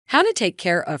How to take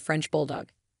care of French Bulldog.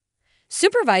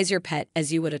 Supervise your pet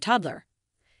as you would a toddler.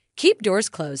 Keep doors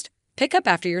closed, pick up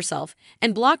after yourself,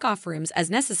 and block off rooms as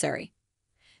necessary.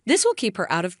 This will keep her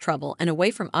out of trouble and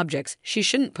away from objects she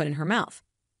shouldn't put in her mouth.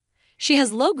 She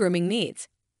has low grooming needs.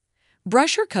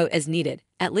 Brush her coat as needed,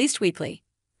 at least weekly.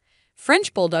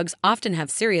 French Bulldogs often have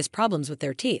serious problems with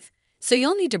their teeth, so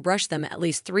you'll need to brush them at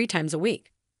least 3 times a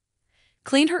week.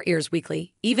 Clean her ears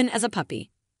weekly, even as a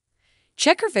puppy.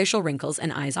 Check her facial wrinkles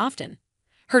and eyes often.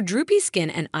 Her droopy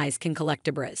skin and eyes can collect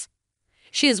debris.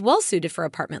 She is well suited for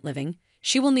apartment living.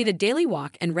 She will need a daily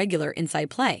walk and regular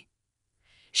inside play.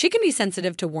 She can be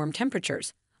sensitive to warm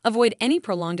temperatures, avoid any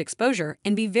prolonged exposure,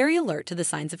 and be very alert to the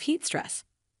signs of heat stress.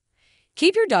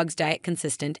 Keep your dog's diet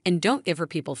consistent and don't give her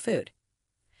people food.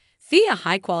 Feed a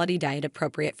high-quality diet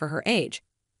appropriate for her age.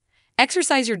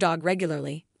 Exercise your dog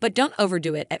regularly, but don't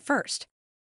overdo it at first.